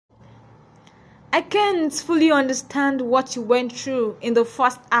I can't fully understand what you went through in the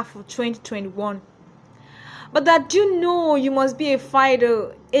first half of 2021. But that you know you must be a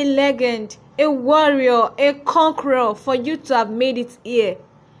fighter, a legend, a warrior, a conqueror for you to have made it here,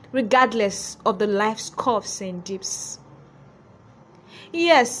 regardless of the life's curves and dips.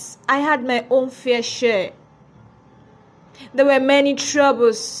 Yes, I had my own fair share. There were many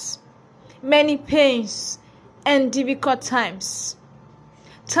troubles, many pains, and difficult times.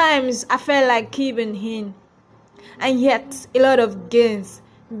 Times I felt like giving in, and yet a lot of gains,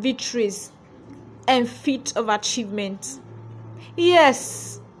 victories, and feats of achievement.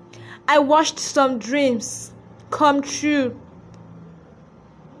 Yes, I watched some dreams come true.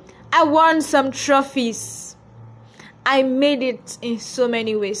 I won some trophies. I made it in so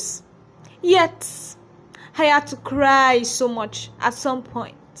many ways. Yet, I had to cry so much at some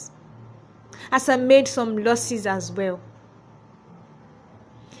point, as I made some losses as well.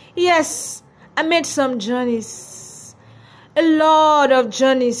 Yes, I made some journeys, a lot of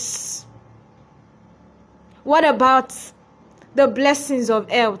journeys. What about the blessings of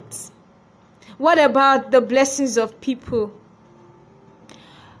health? What about the blessings of people?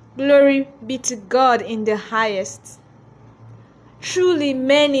 Glory be to God in the highest. Truly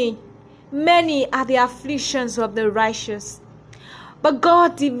many are the afflictions of the righteous, but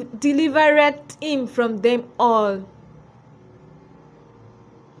God delivered him from them all.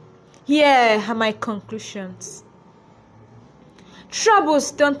 Here are my conclusions.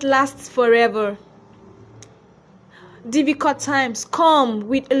 Troubles don't last forever. Difficult times come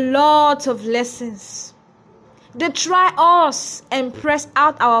with a lot of lessons. They try us and press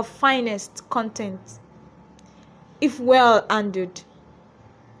out our finest content, if well handled.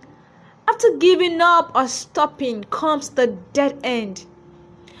 After giving up or stopping comes the dead end.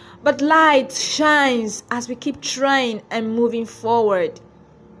 But light shines as we keep trying and moving forward.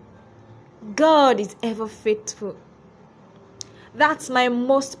 God is ever faithful. That's my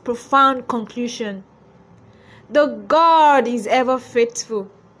most profound conclusion. The God is ever faithful.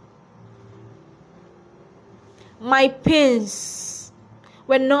 My pains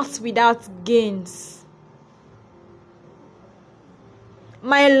were not without gains.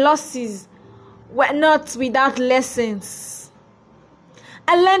 My losses were not without lessons.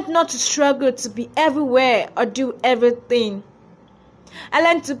 I learned not to struggle to be everywhere or do everything. I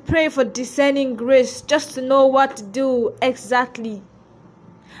learned to pray for discerning grace just to know what to do exactly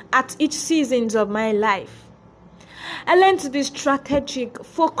at each season of my life. I learned to be strategic,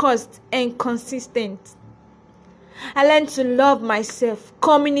 focused, and consistent. I learned to love myself,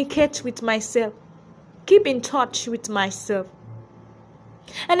 communicate with myself, keep in touch with myself,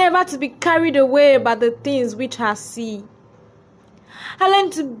 and never to be carried away by the things which I see. I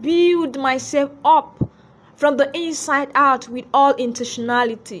learned to build myself up from the inside out with all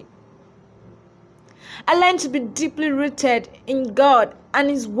intentionality. I learned to be deeply rooted in God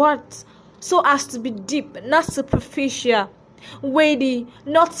and His Word so as to be deep, not superficial, weighty,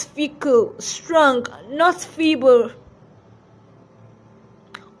 not fickle, strong, not feeble.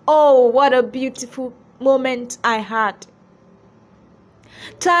 Oh, what a beautiful moment I had.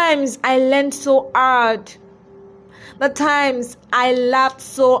 Times I learned so hard. The times I laughed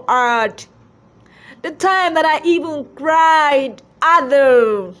so hard. The time that I even cried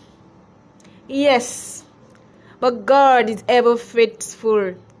other. Yes, but God is ever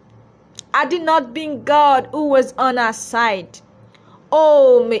faithful. Had it not been God who was on our side,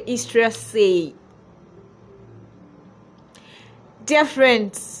 oh, may Israel say. Dear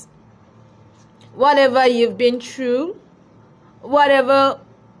friends, whatever you've been through, whatever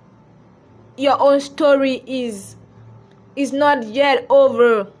your own story is not yet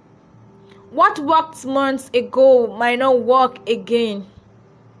over. What worked months ago might not work again.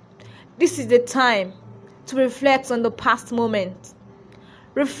 This is the time to reflect on the past moment.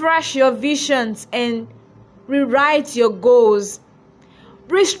 Refresh your visions and rewrite your goals.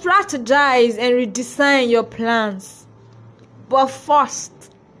 Re-strategize and redesign your plans. But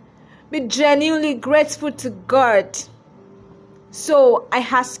first, be genuinely grateful to God. So I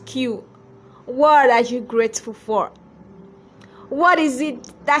ask you, what are you grateful for? What is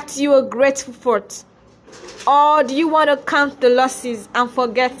it that you are grateful for? Or do you want to count the losses and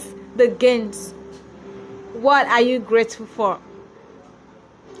forget the gains? What are you grateful for?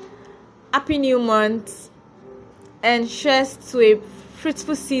 Happy New Month, and cheers to a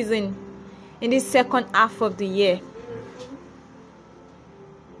fruitful season in this second half of the year.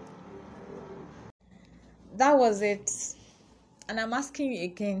 That was it. And I'm asking you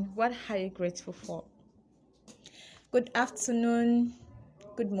again, what are you grateful for? Good afternoon,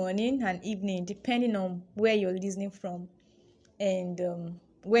 good morning, and evening, depending on where you're listening from and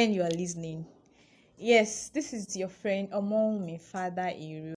when you are listening. Yes, this is your friend Omowumi Father Iru.